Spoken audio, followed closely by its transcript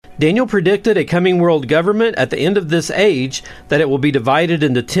Daniel predicted a coming world government at the end of this age, that it will be divided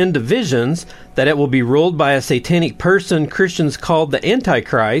into 10 divisions, that it will be ruled by a satanic person Christians called the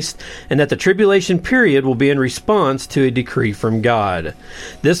Antichrist, and that the tribulation period will be in response to a decree from God.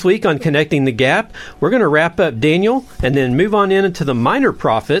 This week on Connecting the Gap, we're going to wrap up Daniel and then move on into the minor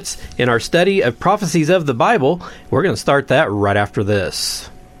prophets in our study of prophecies of the Bible. We're going to start that right after this.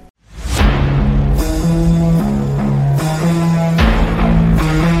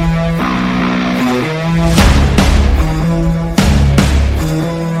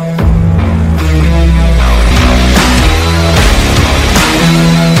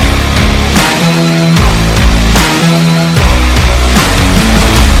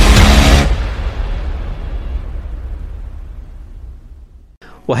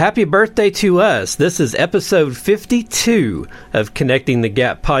 Well, happy birthday to us. This is episode 52 of Connecting the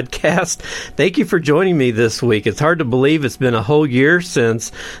Gap podcast. Thank you for joining me this week. It's hard to believe it's been a whole year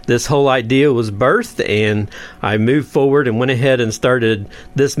since this whole idea was birthed, and I moved forward and went ahead and started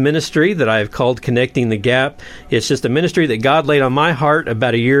this ministry that I've called Connecting the Gap. It's just a ministry that God laid on my heart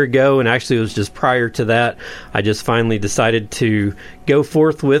about a year ago, and actually it was just prior to that. I just finally decided to go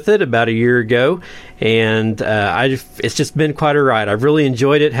forth with it about a year ago, and it's just been quite a ride. I've really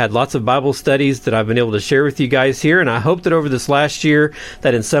enjoyed it, had lots of Bible studies that I've been able to share with you guys here, and I hope that over this last year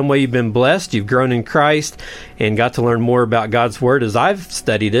that in some way you've been blessed, you've grown in Christ, and got to learn more about God's Word as I've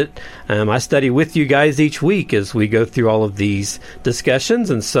studied it. I study with you guys each week as we go through all of these discussions,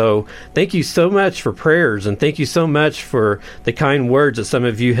 and so thank you so much for prayers, and thank you so much for the kind words that some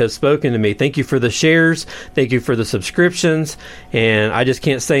of you have spoken to me. Thank you for the shares, thank you for the subscriptions, and I just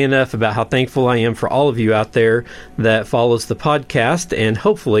can't say enough about how thankful I am for all of you out there that follows the podcast and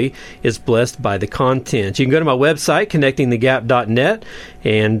hopefully is blessed by the content. You can go to my website, connectingthegap.net,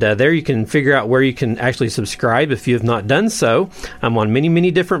 and there you can figure out where you can actually subscribe if you have not done so. I'm on many,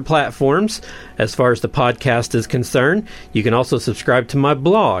 many different platforms as far as the podcast is concerned. You can also subscribe to my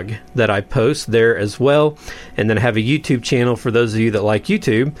blog that I post there as well, and then I have a YouTube channel for those of you that like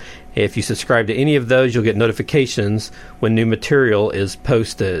YouTube. If you subscribe to any of those, you'll get notifications when new material is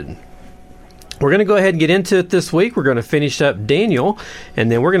posted. We're going to go ahead and get into it this week. We're going to finish up Daniel,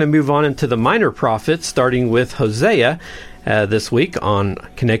 and then we're going to move on into the minor prophets, starting with Hosea this week on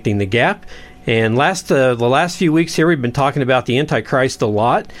Connecting the Gap. And the last few weeks here, we've been talking about the Antichrist a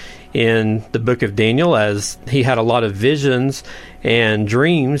lot in the book of Daniel, as he had a lot of visions and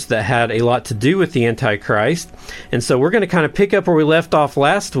dreams that had a lot to do with the Antichrist. And so we're going to kind of pick up where we left off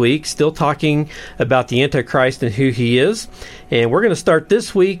last week, still talking about the Antichrist and who he is. And we're going to start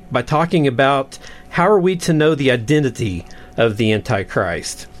this week by talking about how are we to know the identity of the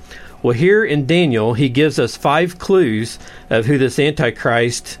Antichrist. Well, here in Daniel, he gives us 5 clues of who this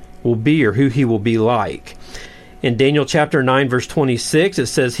Antichrist will be or who he will be like. In Daniel chapter 9, verse 26, it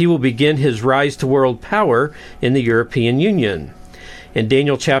says he will begin his rise to world power in the European Union. In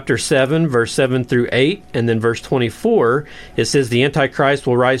Daniel chapter 7, verse 7 through 8, and then verse 24, it says the Antichrist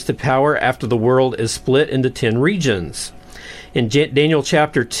will rise to power after the world is split into 10 regions. In Daniel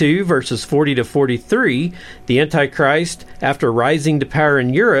chapter 2, verses 40 to 43, the Antichrist, after rising to power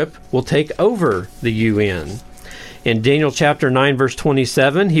in Europe, will take over the UN. In Daniel chapter 9, verse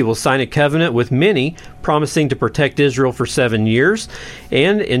 27, he will sign a covenant with many, promising to protect Israel for 7 years.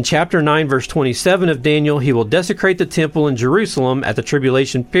 And in chapter 9, verse 27 of Daniel, he will desecrate the temple in Jerusalem at the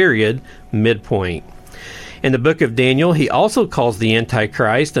tribulation period, midpoint. In the book of Daniel, he also calls the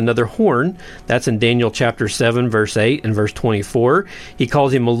Antichrist another horn. That's in Daniel chapter 7, verse 8 and verse 24. He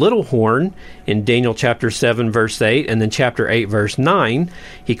calls him a little horn in Daniel chapter 7, verse 8, and then chapter 8, verse 9.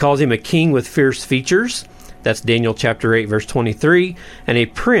 He calls him a king with fierce features. That's Daniel chapter 8, verse 23, and a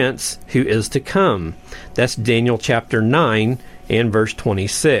prince who is to come. That's Daniel chapter 9 and verse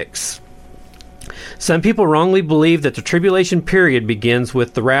 26. Some people wrongly believe that the tribulation period begins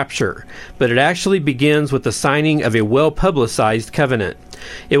with the rapture, but it actually begins with the signing of a well-publicized covenant.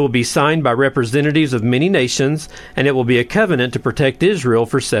 It will be signed by representatives of many nations, and it will be a covenant to protect Israel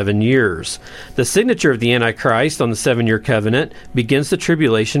for 7 years. The signature of the Antichrist on the 7-year covenant begins the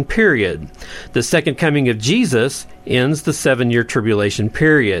tribulation period. The second coming of Jesus ends the 7-year tribulation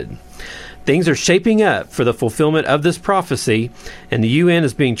period. Things are shaping up for the fulfillment of this prophecy, and the UN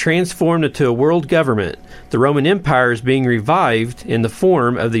is being transformed into a world government. The Roman Empire is being revived in the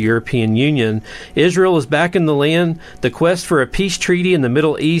form of the European Union. Israel is back in the land. The quest for a peace treaty in the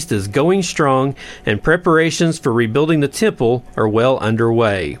Middle East is going strong, and preparations for rebuilding the temple are well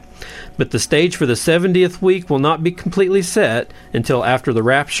underway. But the stage for the 70th week will not be completely set until after the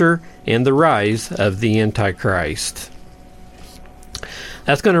rapture and the rise of the Antichrist.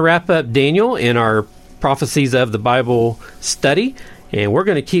 That's going to wrap up Daniel in our Prophecies of the Bible study. And we're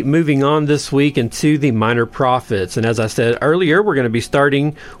going to keep moving on this week into the minor prophets. And as I said earlier, we're going to be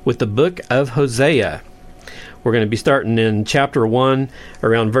starting with the book of Hosea. We're going to be starting in chapter 1,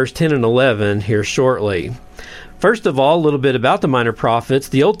 around verse 10 and 11 here shortly. First of all, a little bit about the minor prophets.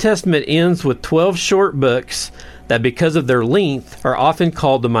 The Old Testament ends with 12 short books that, because of their length, are often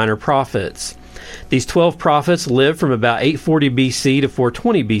called the minor prophets. These 12 prophets lived from about 840 BC to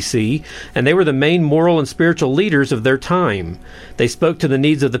 420 BC, and they were the main moral and spiritual leaders of their time. They spoke to the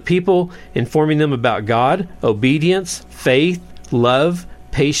needs of the people, informing them about God, obedience, faith, love,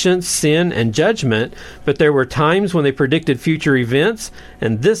 patience, sin, and judgment, but there were times when they predicted future events,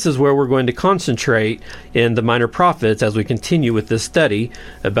 and this is where we're going to concentrate in the minor prophets as we continue with this study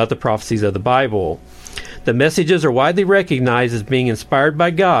about the prophecies of the Bible. The messages are widely recognized as being inspired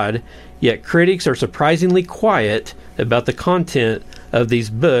by God, yet critics are surprisingly quiet about the content of these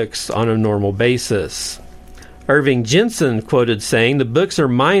books on a normal basis. Irving Jensen quoted saying, "The books are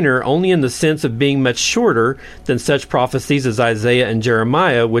minor only in the sense of being much shorter than such prophecies as Isaiah and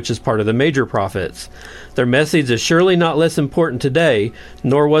Jeremiah, which is part of the major prophets. Their message is surely not less important today,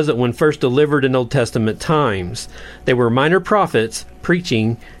 nor was it when first delivered in Old Testament times. They were minor prophets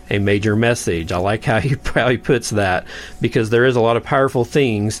preaching a major message." I like how he puts that, because there is a lot of powerful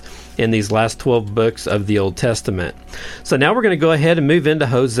things in these last 12 books of the Old Testament. So now we're going to go ahead and move into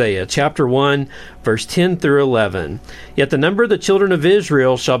Hosea, chapter 1, verse 10 through 11. "Yet the number of the children of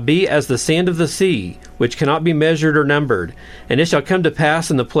Israel shall be as the sand of the sea, which cannot be measured or numbered. And it shall come to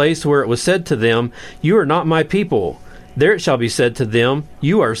pass in the place where it was said to them, You are not my people. There it shall be said to them,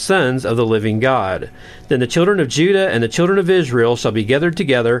 You are sons of the living God. Then the children of Judah and the children of Israel shall be gathered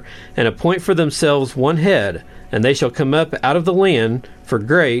together, and appoint for themselves one head, and they shall come up out of the land, for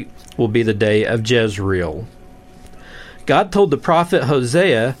great will be the day of Jezreel." God told the prophet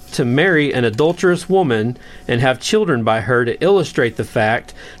Hosea to marry an adulterous woman and have children by her to illustrate the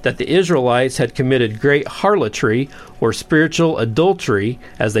fact that the Israelites had committed great harlotry or spiritual adultery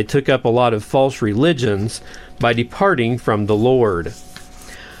as they took up a lot of false religions by departing from the Lord.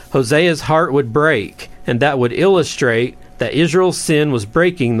 Hosea's heart would break, and that would illustrate that Israel's sin was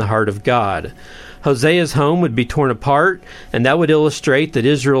breaking the heart of God. Hosea's home would be torn apart, and that would illustrate that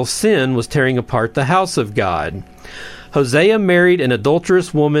Israel's sin was tearing apart the house of God. Hosea married an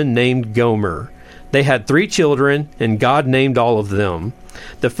adulterous woman named Gomer. They had 3 children, and God named all of them.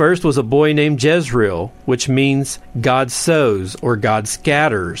 The first was a boy named Jezreel, which means God sows or God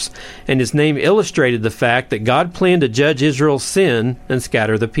scatters, and his name illustrated the fact that God planned to judge Israel's sin and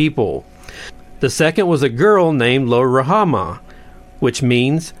scatter the people. The second was a girl named Lo-Ruhamah, which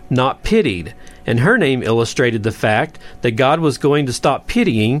means not pitied, and her name illustrated the fact that God was going to stop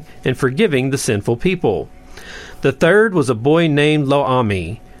pitying and forgiving the sinful people. The third was a boy named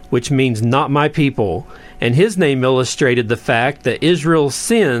Lo-Ami, which means not my people, and his name illustrated the fact that Israel's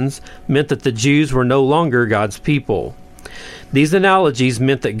sins meant that the Jews were no longer God's people. These analogies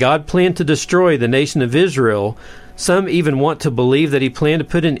meant that God planned to destroy the nation of Israel. Some even want to believe that he planned to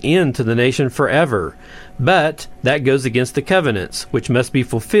put an end to the nation forever. But that goes against the covenants, which must be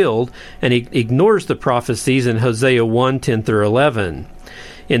fulfilled, and he ignores the prophecies in Hosea 1, 10 through 11.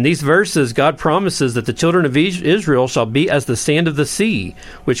 In these verses, God promises that the children of Israel shall be as the sand of the sea,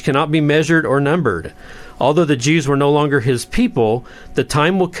 which cannot be measured or numbered. Although the Jews were no longer his people, the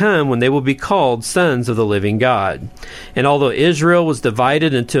time will come when they will be called sons of the living God. And although Israel was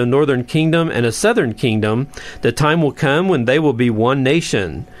divided into a northern kingdom and a southern kingdom, the time will come when they will be one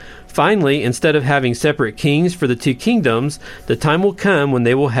nation. Finally, instead of having separate kings for the 2 kingdoms, the time will come when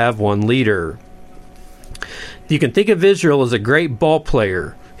they will have one leader. You can think of Israel as a great ball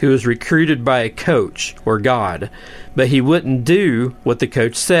player who was recruited by a coach or God, but he wouldn't do what the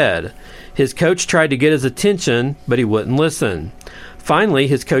coach said. His coach tried to get his attention, but he wouldn't listen. Finally,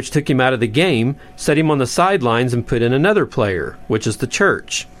 his coach took him out of the game, set him on the sidelines, and put in another player, which is the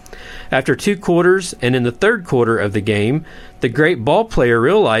church. After 2 quarters and in the 3rd quarter of the game, the great ball player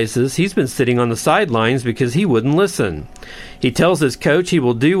realizes he's been sitting on the sidelines because he wouldn't listen. He tells his coach he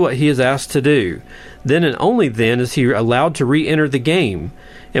will do what he is asked to do. Then and only then is he allowed to re-enter the game.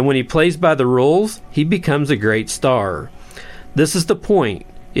 And when he plays by the rules, he becomes a great star. This is the point.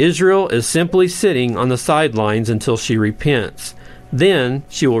 Israel is simply sitting on the sidelines until she repents. Then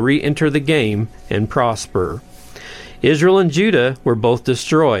she will re-enter the game and prosper. Israel and Judah were both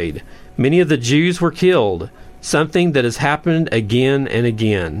destroyed. Many of the Jews were killed, something that has happened again and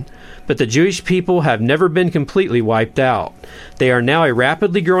again. But the Jewish people have never been completely wiped out. They are now a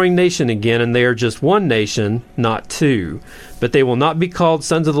rapidly growing nation again, and they are just one nation, not 2. But they will not be called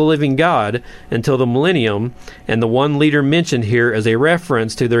sons of the living God until the millennium, and the one leader mentioned here is a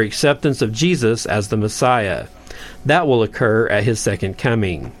reference to their acceptance of Jesus as the Messiah. That will occur at his second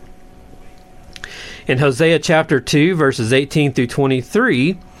coming. In Hosea chapter 2, verses 18 through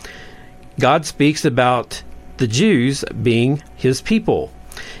 23, God speaks about the Jews being his people.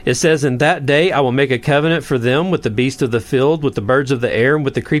 It says, "In that day I will make a covenant for them with the beasts of the field, with the birds of the air, and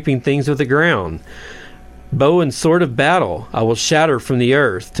with the creeping things of the ground. Bow and sword of battle I will shatter from the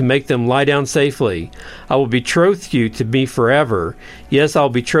earth, to make them lie down safely. I will betroth you to me forever. Yes, I will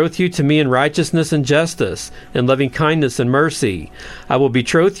betroth you to me in righteousness and justice, in loving kindness and mercy. I will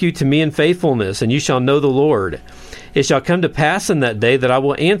betroth you to me in faithfulness, and you shall know the Lord. It shall come to pass in that day that I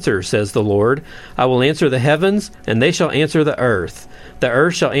will answer, says the Lord. I will answer the heavens, and they shall answer the earth. The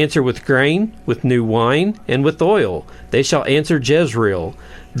earth shall answer with grain, with new wine, and with oil. They shall answer Jezreel.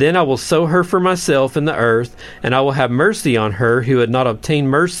 Then I will sow her for myself in the earth, and I will have mercy on her who had not obtained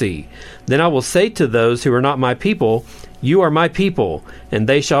mercy. Then I will say to those who are not my people, You are my people, and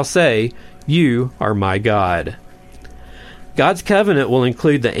they shall say, You are my God." God's covenant will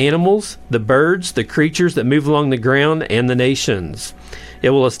include the animals, the birds, the creatures that move along the ground, and the nations.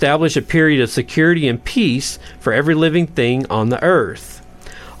 It will establish a period of security and peace for every living thing on the earth.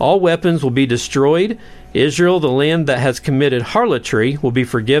 All weapons will be destroyed. Israel, the land that has committed harlotry, will be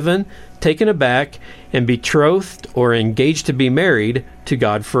forgiven, taken aback, and betrothed or engaged to be married to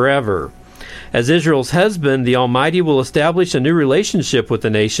God forever. As Israel's husband, the Almighty will establish a new relationship with the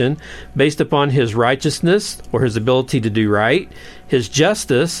nation based upon his righteousness, or his ability to do right, his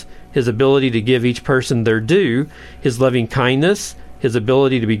justice, his ability to give each person their due, his loving kindness, his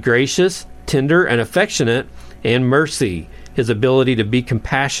ability to be gracious, tender, and affectionate, and mercy, his ability to be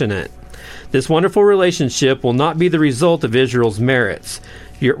compassionate. This wonderful relationship will not be the result of Israel's merits.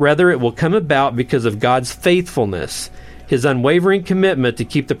 Rather, it will come about because of God's faithfulness, his unwavering commitment to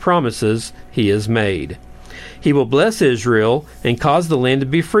keep the promises he has made. He will bless Israel and cause the land to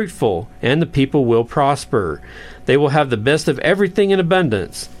be fruitful, and the people will prosper. They will have the best of everything in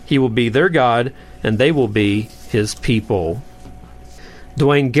abundance. He will be their God, and they will be his people.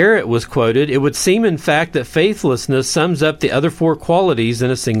 Dwayne Garrett was quoted, "It would seem, in fact, that faithlessness sums up the other four qualities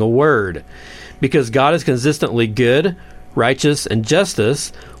in a single word. Because God is consistently good, righteous, and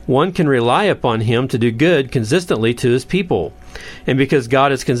justice, one can rely upon him to do good consistently to his people. And because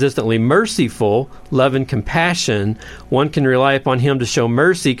God is consistently merciful, love, and compassion, one can rely upon him to show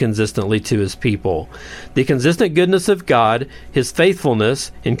mercy consistently to his people. The consistent goodness of God, his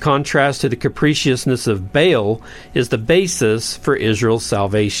faithfulness, in contrast to the capriciousness of Baal, is the basis for Israel's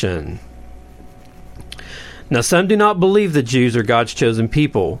salvation." Now, some do not believe the Jews are God's chosen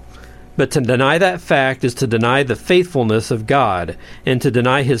people. But to deny that fact is to deny the faithfulness of God, and to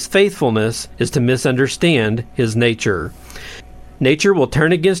deny his faithfulness is to misunderstand his nature. Nature will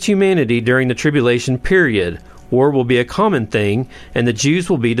turn against humanity during the tribulation period. War will be a common thing, and the Jews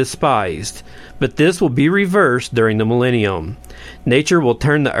will be despised. But this will be reversed during the millennium. Nature will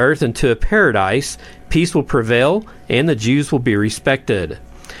turn the earth into a paradise, peace will prevail, and the Jews will be respected.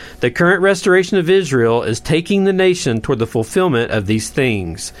 The current restoration of Israel is taking the nation toward the fulfillment of these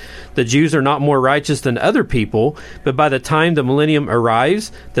things. The Jews are not more righteous than other people, but by the time the millennium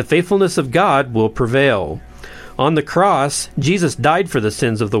arrives, the faithfulness of God will prevail. On the cross, Jesus died for the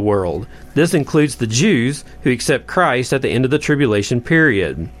sins of the world. This includes the Jews who accept Christ at the end of the tribulation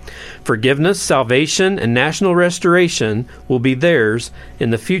period. Forgiveness, salvation, and national restoration will be theirs in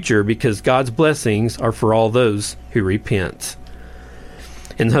the future because God's blessings are for all those who repent.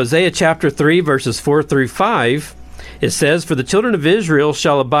 In Hosea chapter 3, verses 4 through 5, it says, "For the children of Israel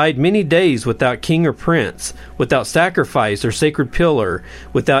shall abide many days without king or prince, without sacrifice or sacred pillar,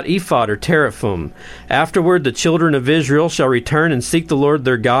 without ephod or teraphim. Afterward the children of Israel shall return and seek the Lord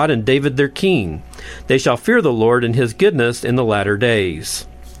their God and David their king. They shall fear the Lord and his goodness in the latter days."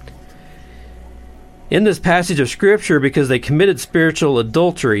 In this passage of Scripture, because they committed spiritual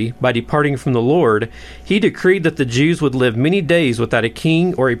adultery by departing from the Lord, he decreed that the Jews would live many days without a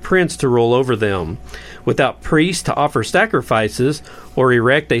king or a prince to rule over them, without priests to offer sacrifices or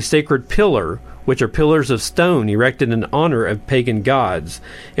erect a sacred pillar, which are pillars of stone erected in honor of pagan gods,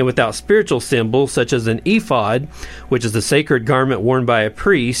 and without spiritual symbols such as an ephod, which is the sacred garment worn by a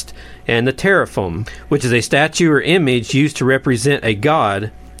priest, and the teraphim, which is a statue or image used to represent a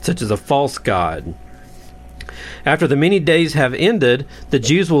god, such as a false god. After the many days have ended, the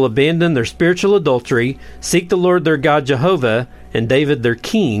Jews will abandon their spiritual adultery, seek the Lord their God Jehovah, and David their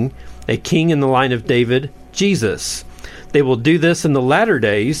king, a king in the line of David, Jesus. They will do this in the latter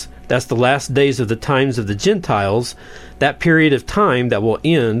days, that's the last days of the times of the Gentiles, that period of time that will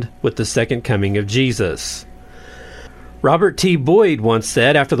end with the second coming of Jesus. Robert T. Boyd once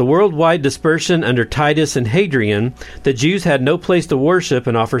said, after the worldwide dispersion under Titus and Hadrian, the Jews had no place to worship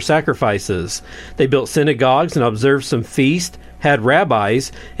and offer sacrifices. They built synagogues and observed some feasts, had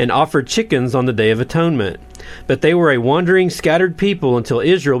rabbis, and offered chickens on the Day of Atonement. But they were a wandering, scattered people until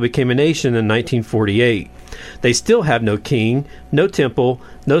Israel became a nation in 1948. They still have no king, no temple,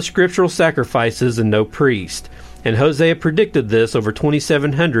 no scriptural sacrifices, and no priest. And Hosea predicted this over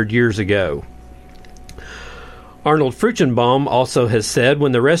 2,700 years ago. Arnold Fruchtenbaum also has said,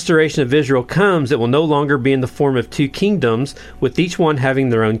 when the restoration of Israel comes, it will no longer be in the form of two kingdoms, with each one having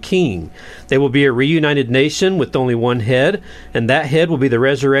their own king. They will be a reunited nation with only one head, and that head will be the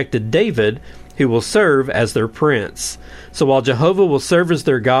resurrected David, who will serve as their prince. So while Jehovah will serve as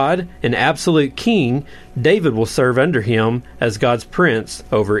their God and absolute king, David will serve under him as God's prince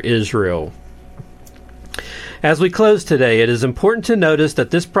over Israel. As we close today, it is important to notice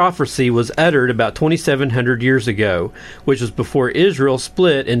that this prophecy was uttered about 2,700 years ago, which was before Israel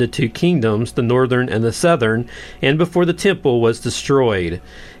split into two kingdoms, the northern and the southern, and before the temple was destroyed.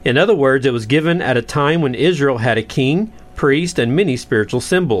 In other words, it was given at a time when Israel had a king, priest, and many spiritual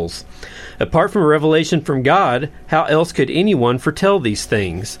symbols. Apart from a revelation from God, how else could anyone foretell these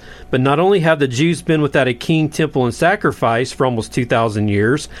things? But not only have the Jews been without a king, temple, and sacrifice for almost 2,000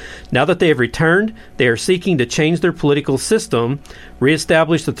 years, now that they have returned, they are seeking to change their political system,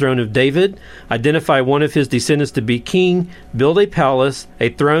 reestablish the throne of David, identify one of his descendants to be king, build a palace, a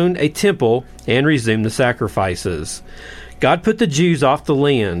throne, a temple, and resume the sacrifices. God put the Jews off the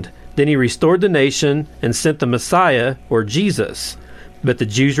land. Then he restored the nation and sent the Messiah, or Jesus. But the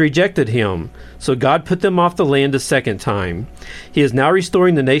Jews rejected him, so God put them off the land a second time. He is now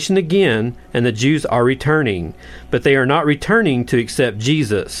restoring the nation again, and the Jews are returning. But they are not returning to accept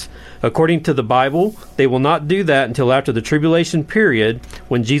Jesus. According to the Bible, they will not do that until after the tribulation period,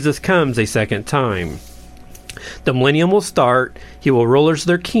 when Jesus comes a second time. The millennium will start, he will rule as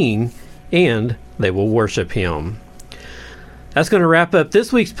their king, and they will worship him. That's going to wrap up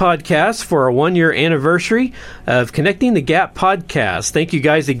this week's podcast for our 1-year anniversary of Connecting the Gap podcast. Thank you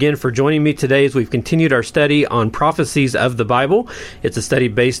guys again for joining me today as we've continued our study on Prophecies of the Bible. It's a study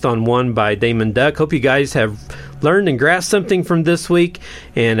based on one by Damon Duck. Hope you guys have learned and grasped something from this week.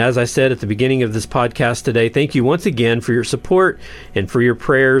 And as I said at the beginning of this podcast today, thank you once again for your support and for your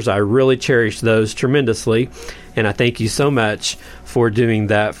prayers. I really cherish those tremendously. And I thank you so much for doing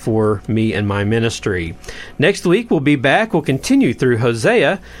that for me and my ministry. Next week, we'll be back. We'll continue through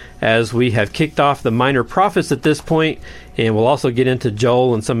Hosea as we have kicked off the minor prophets at this point, and we'll also get into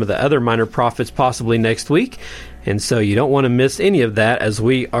Joel and some of the other minor prophets possibly next week. And so you don't want to miss any of that as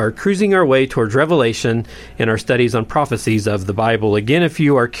we are cruising our way towards Revelation in our studies on prophecies of the Bible. Again, if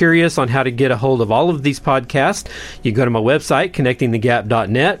you are curious on how to get a hold of all of these podcasts, you go to my website,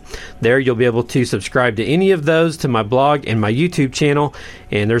 connectingthegap.net. There you'll be able to subscribe to any of those, to my blog and my YouTube channel.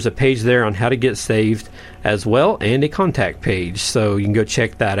 And there's a page there on how to get saved as well, and a contact page. So you can go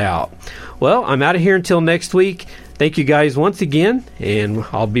check that out. Well, I'm out of here until next week. Thank you guys once again, and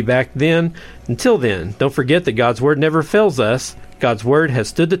I'll be back then. Until then, don't forget that God's Word never fails us. God's Word has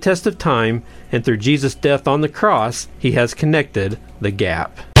stood the test of time, and through Jesus' death on the cross, He has connected the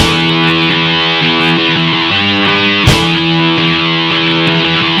gap.